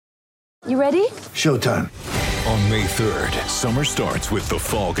You ready? Showtime. On May 3rd, summer starts with The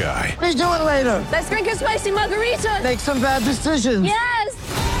Fall Guy. Let's do it later. Let's drink a spicy margarita. Make some bad decisions. Yes!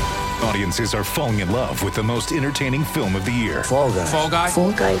 Audiences are falling in love with the most entertaining film of the year. Fall Guy. Fall Guy?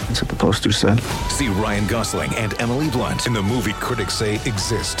 Fall guy. That's what the poster said. See Ryan Gosling and Emily Blunt in the movie critics say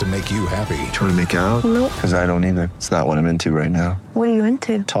exists to make you happy. Trying to make it out? Nope. Because I don't either. It's not what I'm into right now. What are you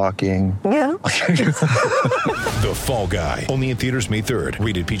into? Talking. Yeah. The Fall Guy. Only in theaters May 3rd.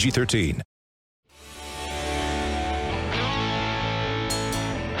 Rated PG-13.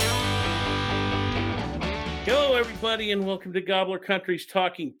 Hello, everybody, and welcome to Gobbler Country's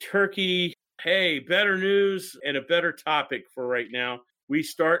Talking Turkey. Hey, better news and a better topic for right now. We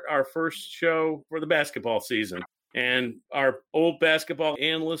start our first show for the basketball season, and our old basketball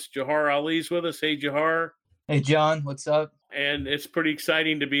analyst, Jahar Ali, is with us. Hey, Jahar. Hey, John, what's up? And it's pretty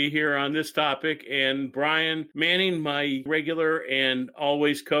exciting to be here on this topic. And Brian Manning, my regular and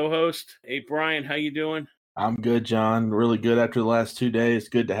always co-host. Hey, Brian, how you doing? I'm good, John. Really good after the last 2 days.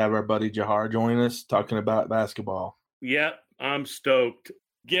 Good to have our buddy Jahar join us talking about basketball. Yep, I'm stoked.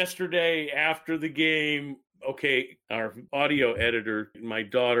 Yesterday after the game, our audio editor, my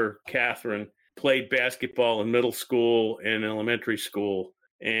daughter, Catherine, played basketball in middle school and elementary school.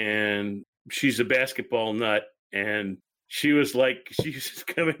 And she's a basketball nut. And she was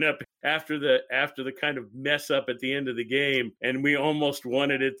coming up after the kind of mess up at the end of the game, and we almost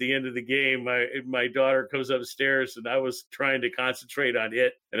won it at the end of the game. My daughter comes upstairs, and I was trying to concentrate on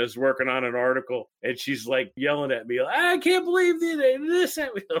it, and I was working on an article, and she's like yelling at me, "I can't believe this!"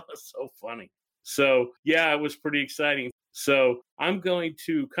 It was so funny. So yeah, it was pretty exciting. So I'm going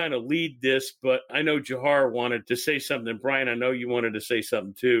to kind of lead this, but I know Jahar wanted to say something. Brian, I know you wanted to say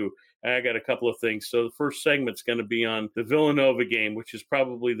something too. I got a couple of things. So the first segment's going to be on the Villanova game, which is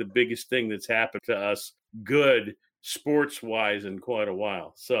probably the biggest thing that's happened to us good sports-wise in quite a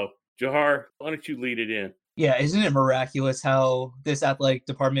while. So, Jahar, why don't you lead it in? Yeah, isn't it miraculous how this athletic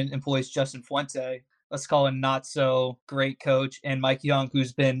department employs Justin Fuente, let's call him not so great coach, and Mike Young,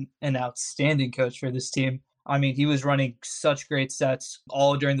 who's been an outstanding coach for this team. I mean, he was running such great sets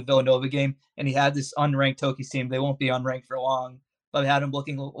all during the Villanova game, and he had this unranked Hokies team. They won't be unranked for long, but had him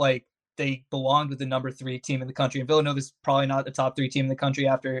looking like they belonged with the number 3 team in the country. And Villanova's probably not the top 3 team in the country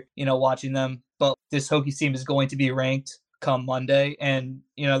after, watching them. But this Hokies team is going to be ranked come Monday. And,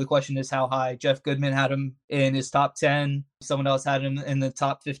 the question is how high. Jeff Goodman had him in his top 10. Someone else had him in the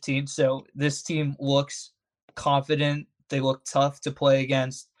top 15. So this team looks confident. They look tough to play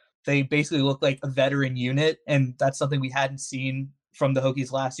against. They basically look like a veteran unit. And that's something we hadn't seen from the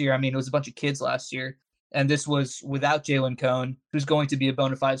Hokies last year. I mean, it was a bunch of kids last year. And this was without Jalen Cone, who's going to be a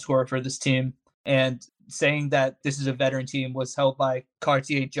bona fide scorer for this team. And saying that this is a veteran team was helped by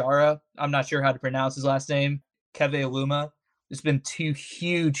Cartier Jara. I'm not sure how to pronounce his last name. Keve Aluma. There's been 2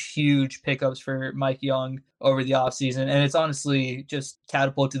 huge pickups for Mike Young over the offseason. And it's honestly just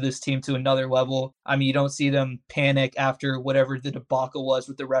catapulted this team to another level. I mean, you don't see them panic after whatever the debacle was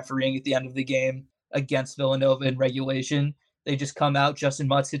with the refereeing at the end of the game against Villanova in regulation. They just come out, Justin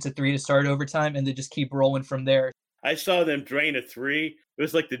Mutz hits a 3 to start overtime, and they just keep rolling from there. I saw them drain a 3. It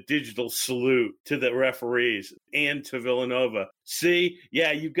was like the digital salute to the referees and to Villanova. See,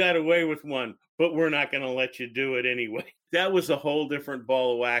 yeah, you got away with one, but we're not going to let you do it anyway. That was a whole different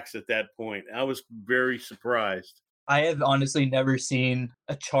ball of wax at that point. I was very surprised. I have honestly never seen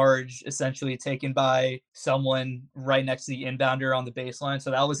a charge essentially taken by someone right next to the inbounder on the baseline. So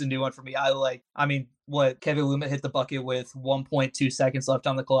that was a new one for me. Kevin Luma hit the bucket with 1.2 seconds left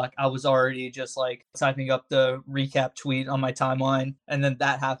on the clock. I was already just like typing up the recap tweet on my timeline. And then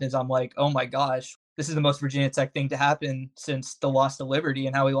that happens. I'm like, oh my gosh, this is the most Virginia Tech thing to happen since the loss to Liberty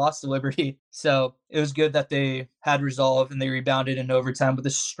and how we lost to Liberty. So it was good that they had resolve and they rebounded in overtime with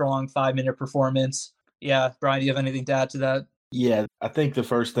a strong 5-minute performance. Yeah, Brian, do you have anything to add to that? Yeah, I think the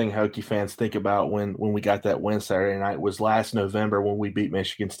first thing Hokie fans think about when we got that win Saturday night was last November when we beat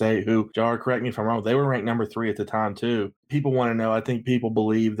Michigan State, who, Jar, correct me if I'm wrong, they were ranked number 3 at the time too. People want to know, I think people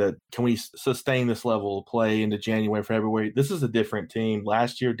believe that can we sustain this level of play into January, February? This is a different team.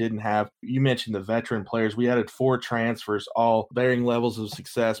 Last year didn't have, you mentioned the veteran players. We added 4 transfers, all varying levels of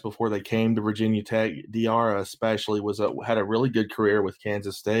success before they came to Virginia Tech. Diarra especially had a really good career with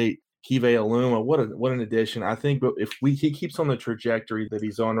Kansas State. Keve Aluma, what an addition. I think if he keeps on the trajectory that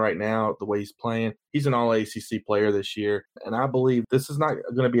he's on right now, the way he's playing, he's an all-ACC player this year. And I believe this is not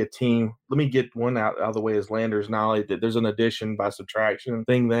going to be a team. Let me get one out of the way as Landers Nolly, that there's an addition by subtraction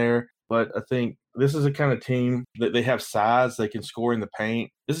thing there. But I think this is a kind of team that they have size. They can score in the paint.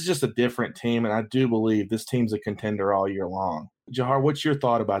 This is just a different team. And I do believe this team's a contender all year long. Jahar, what's your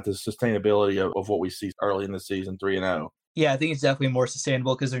thought about the sustainability of what we see early in the season, 3-0? Yeah, I think it's definitely more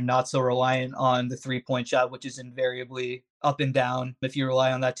sustainable because they're not so reliant on the 3-point shot, which is invariably up and down if you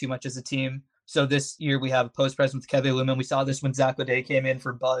rely on that too much as a team. So this year we have a post presence with Kevin Lumen. We saw this when Zach O'Day came in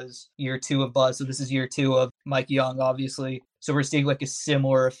for Buzz, year 2 of Buzz. So this is year 2 of Mike Young, obviously. So we're seeing like a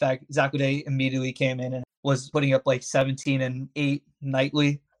similar effect. Zach O'Day immediately came in and was putting up like 17 and 8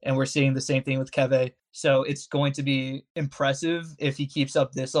 nightly. And we're seeing the same thing with Keve. So it's going to be impressive if he keeps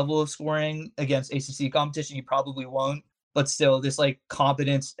up this level of scoring against ACC competition. He probably won't. But still, this like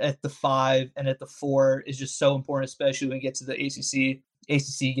competence at the 5 and at the 4 is just so important, especially when we get to the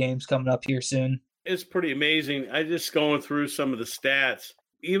ACC games coming up here soon. It's pretty amazing. I just going through some of the stats.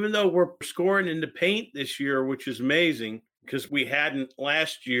 Even though we're scoring in the paint this year, which is amazing because we hadn't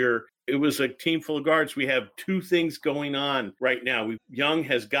last year, it was a team full of guards. We have 2 things going on right now. Young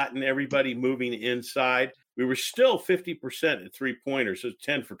has gotten everybody moving inside. We were still 50% at 3-pointers, so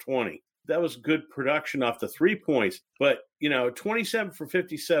 10 for 20. That was good production off the 3 points. But, 27 for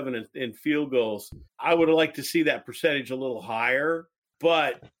 57 in field goals. I would have liked to see that percentage a little higher.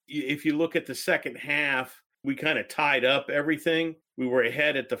 But if you look at the second half, we kind of tied up everything. We were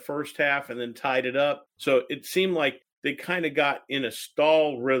ahead at the first half and then tied it up. So it seemed like they kind of got in a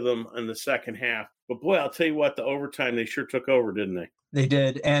stall rhythm in the second half. But boy, I'll tell you what, the overtime, they sure took over, didn't they? They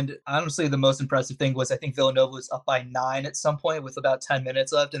did. And honestly, the most impressive thing was I think Villanova was up by 9 at some point with about 10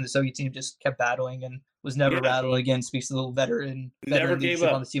 minutes left. And the Soviet team just kept battling and was never rattled again. Speaks to the little veteran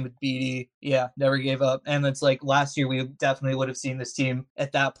leadership on the team with Beatty. Yeah, never gave up. And it's like last year, we definitely would have seen this team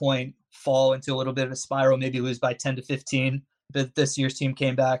at that point fall into a little bit of a spiral, maybe lose by 10 to 15. But this year's team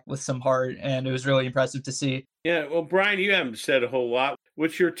came back with some heart, and it was really impressive to see. Yeah, well, Brian, you haven't said a whole lot.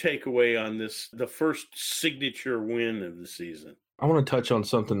 What's your takeaway on this, the first signature win of the season? I want to touch on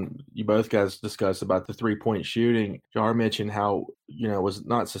something you both guys discussed about the 3-point shooting. Jar mentioned how, it was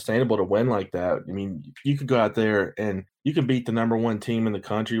not sustainable to win like that. I mean, you could go out there and you can beat the number 1 team in the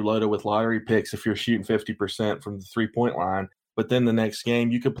country loaded with lottery picks if you're shooting 50% from the 3-point line. But then the next game,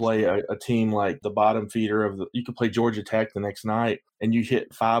 you could play a team like the bottom feeder you could play Georgia Tech the next night, and you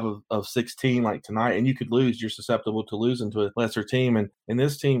hit 5 of 16 like tonight, and you could lose. You're susceptible to losing to a lesser team. And in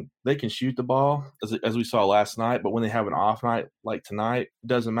this team, they can shoot the ball, as we saw last night, but when they have an off night like tonight, it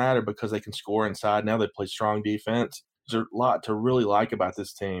doesn't matter because they can score inside. Now they play strong defense. There's a lot to really like about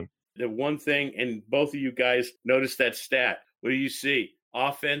this team. The one thing, and both of you guys noticed that stat. What do you see?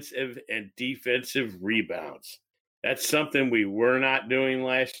 Offensive and defensive rebounds. That's something we were not doing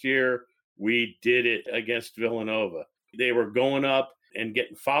last year. We did it against Villanova. They were going up and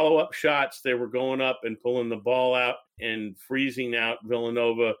getting follow-up shots. They were going up and pulling the ball out and freezing out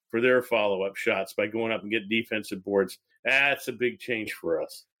Villanova for their follow-up shots by going up and getting defensive boards. That's a big change for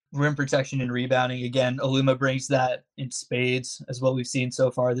us. Rim protection and rebounding. Again, Aluma brings that in spades, as what we've seen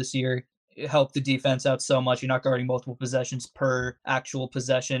so far this year. It helped the defense out so much. You're not guarding multiple possessions per actual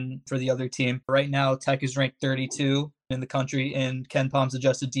possession for the other team. Right now, Tech is ranked 32 in the country in KenPom's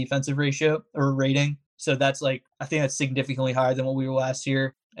adjusted defensive ratio or rating. So that's I think that's significantly higher than what we were last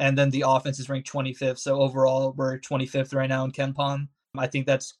year. And then the offense is ranked 25th. So overall, we're 25th right now in KenPom. I think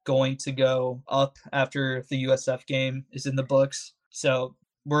that's going to go up after the USF game is in the books. So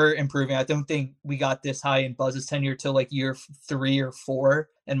we're improving. I don't think we got this high in Buzz's tenure till year 3 or 4,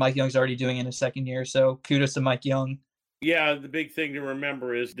 and Mike Young's already doing it in his second year. So kudos to Mike Young. Yeah, the big thing to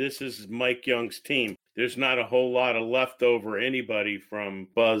remember is this is Mike Young's team. There's not a whole lot of leftover anybody from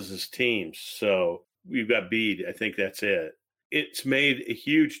Buzz's teams. So we've got Bede. I think that's it. It's made a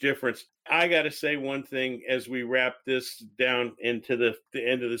huge difference. I got to say one thing as we wrap this down into the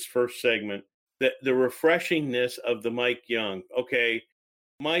end of this first segment, that the refreshingness of the Mike Young. Okay,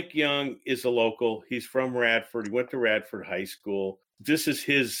 Mike Young is a local. He's from Radford. He went to Radford High School. This is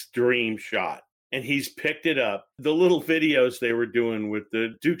his dream shot, and he's picked it up. The little videos they were doing with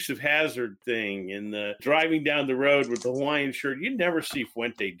the Dukes of Hazzard thing and the driving down the road with the Hawaiian shirt, you never see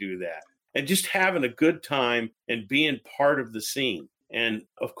Fuente do that. And just having a good time and being part of the scene. And,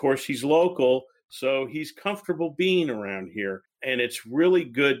 of course, he's local, so he's comfortable being around here. And it's really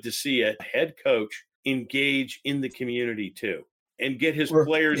good to see a head coach engage in the community, too. And get his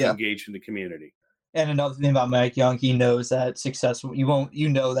players engaged in the community. And another thing about Mike Young, he knows that success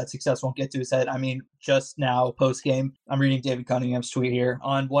that success won't get to his head. I mean, just now, post game, I'm reading David Cunningham's tweet here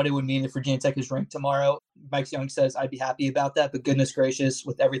on what it would mean if Virginia Tech is ranked tomorrow. Mike Young says, I'd be happy about that, but goodness gracious,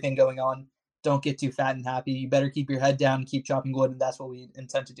 with everything going on, don't get too fat and happy. You better keep your head down and keep chopping wood, and that's what we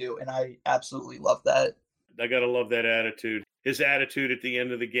intend to do. And I absolutely love that. I got to love that attitude. His attitude at the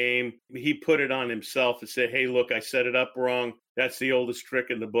end of the game, he put it on himself and said, hey, look, I set it up wrong. That's the oldest trick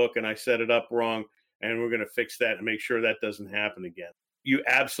in the book, and I set it up wrong, and we're going to fix that and make sure that doesn't happen again. You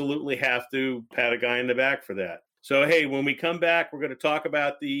absolutely have to pat a guy in the back for that. So, hey, when we come back, we're going to talk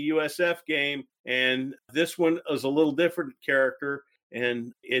about the USF game. And this one is a little different character.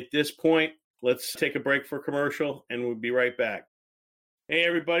 And at this point, let's take a break for commercial, and we'll be right back. Hey,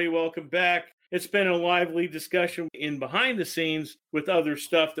 everybody, welcome back. It's been a lively discussion in behind the scenes with other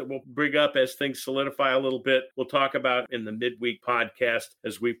stuff that we'll bring up as things solidify a little bit. We'll talk about in the midweek podcast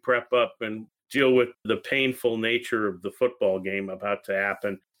as we prep up and deal with the painful nature of the football game about to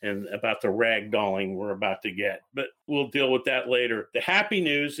happen and about the ragdolling we're about to get. But we'll deal with that later. The happy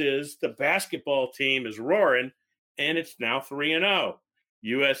news is the basketball team is roaring, and it's now 3-0.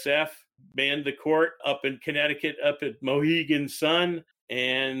 USF manned the court up in Connecticut, up at Mohegan Sun,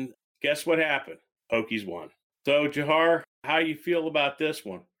 and guess what happened? Hokies won. So, Jahar, how you feel about this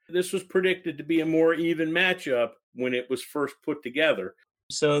one? This was predicted to be a more even matchup when it was first put together.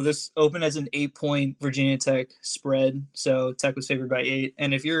 So this opened as an 8-point Virginia Tech spread. So Tech was favored by 8.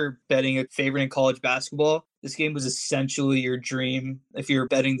 And if you're betting a favorite in college basketball, this game was essentially your dream if you're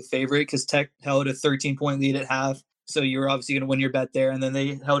betting the favorite, because Tech held a 13-point lead at half. So you were obviously going to win your bet there. And then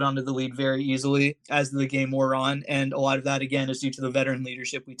they held on to the lead very easily as the game wore on. And a lot of that, again, is due to the veteran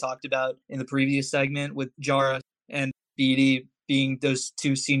leadership we talked about in the previous segment with Jara and Beatty being those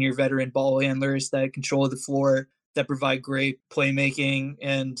two senior veteran ball handlers that control the floor, that provide great playmaking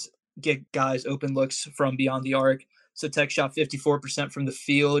and get guys open looks from beyond the arc. So Tech shot 54% from the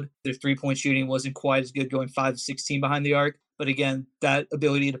field. Their three-point shooting wasn't quite as good, going 5-16 behind the arc. But again, that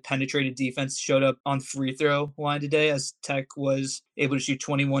ability to penetrate a defense showed up on the free throw line today, as Tech was able to shoot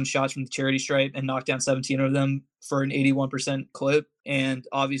 21 shots from the charity stripe and knock down 17 of them for an 81% clip. And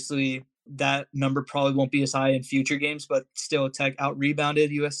obviously that number probably won't be as high in future games, but still Tech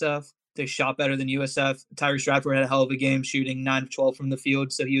out-rebounded USF. They shot better than USF. Tyrese Stratford had a hell of a game, shooting 9 of 12 from the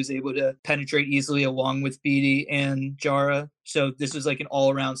field, so he was able to penetrate easily along with Beatty and Jara. So this was like an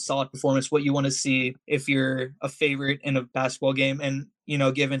all-around solid performance, what you want to see if you're a favorite in a basketball game. And, you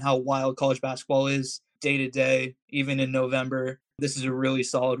know, given how wild college basketball is day to day, even in November, this is a really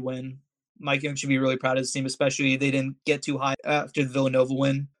solid win. Mike Young should be really proud of this team, especially they didn't get too high after the Villanova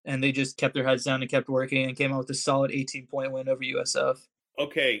win, and they just kept their heads down and kept working and came out with a solid 18-point win over USF.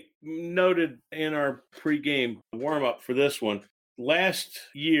 Okay, noted in our pregame warm-up for this one, last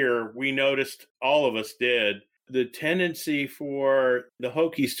year we noticed, all of us did, the tendency for the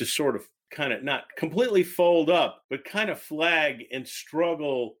Hokies to sort of kind of not completely fold up, but kind of flag and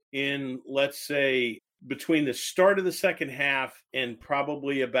struggle in, let's say, between the start of the second half and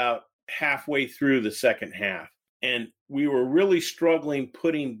probably about halfway through the second half. And we were really struggling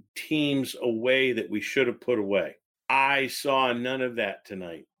putting teams away that we should have put away. I saw none of that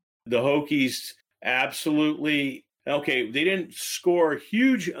tonight. The Hokies absolutely, okay, they didn't score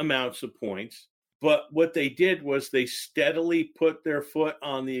huge amounts of points, but what they did was they steadily put their foot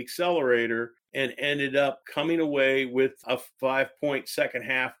on the accelerator and ended up coming away with a 5-point second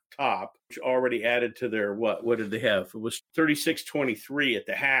half top, which already added to their, what did they have? It was 36-23 at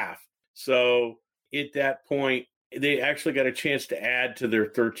the half. So at that point, they actually got a chance to add to their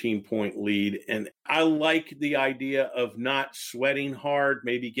 13-point lead. And I like the idea of not sweating hard,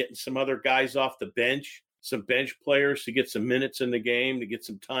 maybe getting some other guys off the bench, some bench players to get some minutes in the game, to get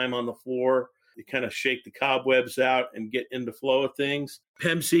some time on the floor, to kind of shake the cobwebs out and get in the flow of things.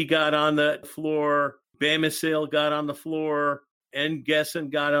 Pemsey got on the floor. Bamisile got on the floor. and Gessen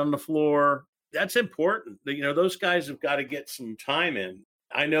got on the floor. That's important. You know, those guys have got to get some time in.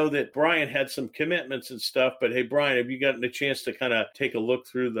 I know that Brian had some commitments and stuff, but hey, Brian, have you gotten a chance to kind of take a look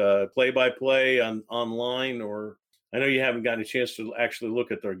through the play-by-play online? Or I know you haven't gotten a chance to actually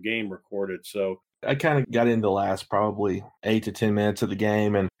look at their game recorded. So I kind of got into the last probably 8 to 10 minutes of the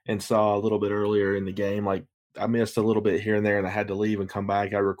game and saw a little bit earlier in the game, like I missed a little bit here and there and I had to leave and come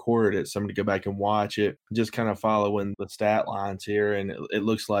back. I recorded it, so I'm going to go back and watch it, just kind of following the stat lines here. And it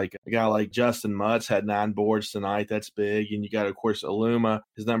looks like a guy like Justin Mutz had 9 boards tonight. That's big. And you got, of course, Aluma.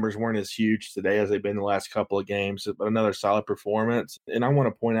 His numbers weren't as huge today as they've been the last couple of games, but another solid performance. And I want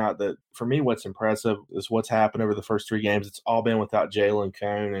to point out that for me, what's impressive is what's happened over the first 3 games. It's all been without Jalen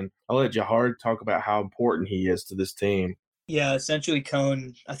Cone. And I'll let Jahar talk about how important he is to this team. Yeah, essentially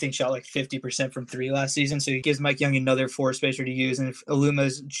Cone, I think, shot like 50% from 3 last season. So he gives Mike Young another floor spacer to use. And if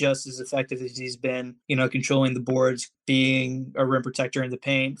Aluma's just as effective as he's been, you know, controlling the boards, being a rim protector in the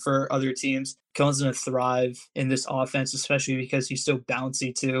paint for other teams, Cone's going to thrive in this offense, especially because he's so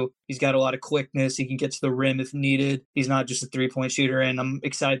bouncy too. He's got a lot of quickness. He can get to the rim if needed. He's not just a 3-point shooter. And I'm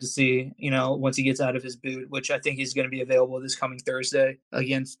excited to see, you know, once he gets out of his boot, which I think he's going to be available this coming Thursday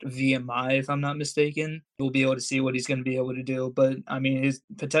against VMI, if I'm not mistaken. We'll be able to see what he's going to be able to do. But I mean, his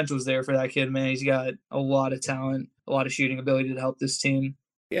potential is there for that kid, man. He's got a lot of talent, a lot of shooting ability to help this team.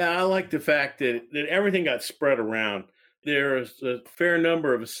 Yeah, I like the fact that everything got spread around. There's a fair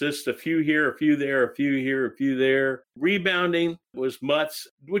number of assists, a few here, a few there, a few here, a few there. Rebounding was Mutts,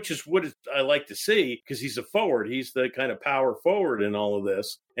 which is what I like to see because he's a forward. He's the kind of power forward in all of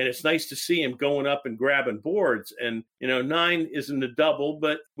this. And it's nice to see him going up and grabbing boards. And, 9 isn't a double,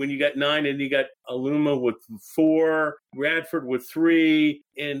 but when you got 9 and you got Aluma with 4, Radford with 3,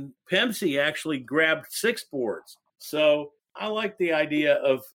 and Pemsey actually grabbed 6 boards. So I like the idea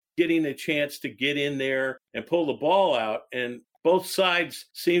of getting a chance to get in there and pull the ball out. And both sides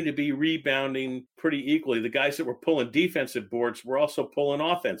seem to be rebounding pretty equally. The guys that were pulling defensive boards were also pulling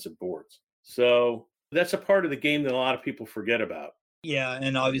offensive boards. So that's a part of the game that a lot of people forget about. Yeah,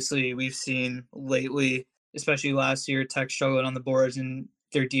 and obviously we've seen lately, especially last year, Tech struggled on the boards and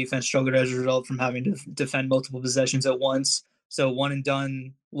their defense struggled as a result from having to defend multiple possessions at once. So one and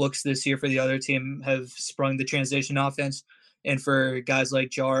done looks this year for the other team have sprung the transition offense. And for guys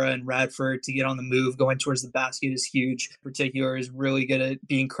like Jara and Radford to get on the move, going towards the basket is huge. In particular, is really good at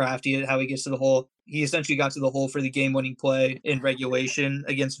being crafty at how he gets to the hole. He essentially got to the hole for the game-winning play in regulation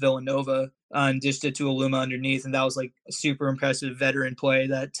against Villanova and dished it to Aluma underneath. And that was like a super impressive veteran play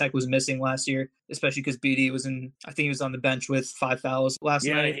that Tech was missing last year, especially because BD was I think he was on the bench with 5 fouls last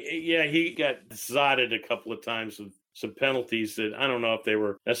night. Yeah, he got zotted a couple of times with some penalties that I don't know if they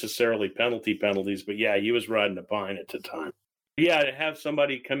were necessarily penalties, but yeah, he was riding a pine at the time. Yeah, to have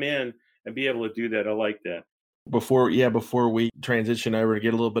somebody come in and be able to do that, I like that. Before we transition over to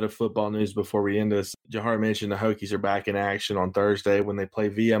get a little bit of football news before we end this, Jahar mentioned the Hokies are back in action on Thursday when they play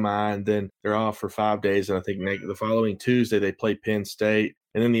VMI, and then they're off for 5 days. And I think the following Tuesday they play Penn State,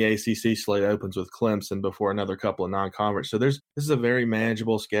 and then the ACC slate opens with Clemson before another couple of non-conference. So this is a very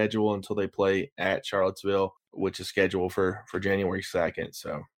manageable schedule until they play at Charlottesville, which is scheduled for January 2nd.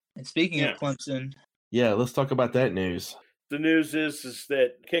 So, and speaking of Clemson, let's talk about that news. The news is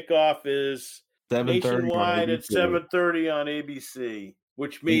that kickoff is 7:30 nationwide at 7:30 on ABC,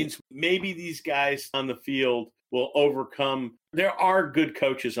 which means maybe these guys on the field will overcome. There are good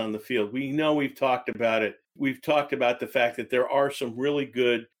coaches on the field. We know we've talked about it. We've talked about the fact that there are some really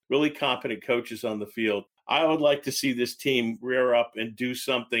good, really competent coaches on the field. I would like to see this team rear up and do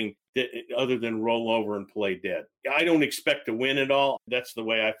something other than roll over and play dead. I don't expect to win it all. That's the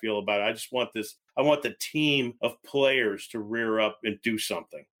way I feel about it. I just want this. I want the team of players to rear up and do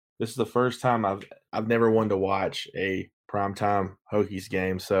something. This is the first time I've never wanted to watch a primetime Hokies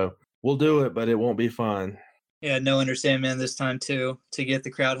game, so we'll do it, but it won't be fun. Yeah, no understanding this time too to get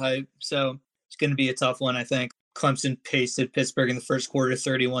the crowd hype. So it's going to be a tough one, I think. Clemson pasted Pittsburgh in the first quarter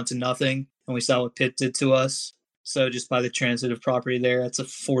 31-0, and we saw what Pitt did to us. So just by the transitive property there, it's a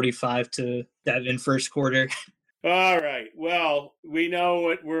 45-7 first quarter. All right. Well, we know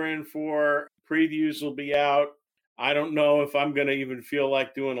what we're in for. Previews will be out. I don't know if I'm going to even feel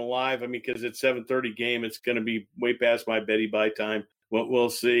like doing a live. I mean, because it's 7:30 game, it's going to be way past my Betty Bye time. We'll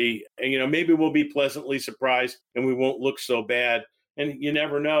see. And, maybe we'll be pleasantly surprised and we won't look so bad. And you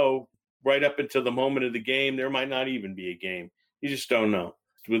never know. Right up until the moment of the game, there might not even be a game. You just don't know.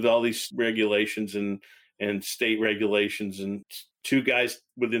 With all these regulations and state regulations and 2 guys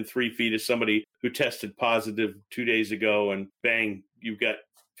within 3 feet of somebody who tested positive 2 days ago, and bang, you've got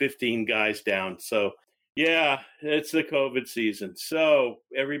 15 guys down. So, yeah, it's the COVID season. So,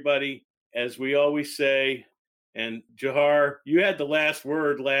 everybody, as we always say, and Jahar, you had the last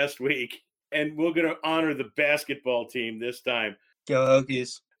word last week, and we're going to honor the basketball team this time. Go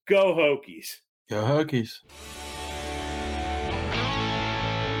Hokies. Go Hokies. Go Hokies.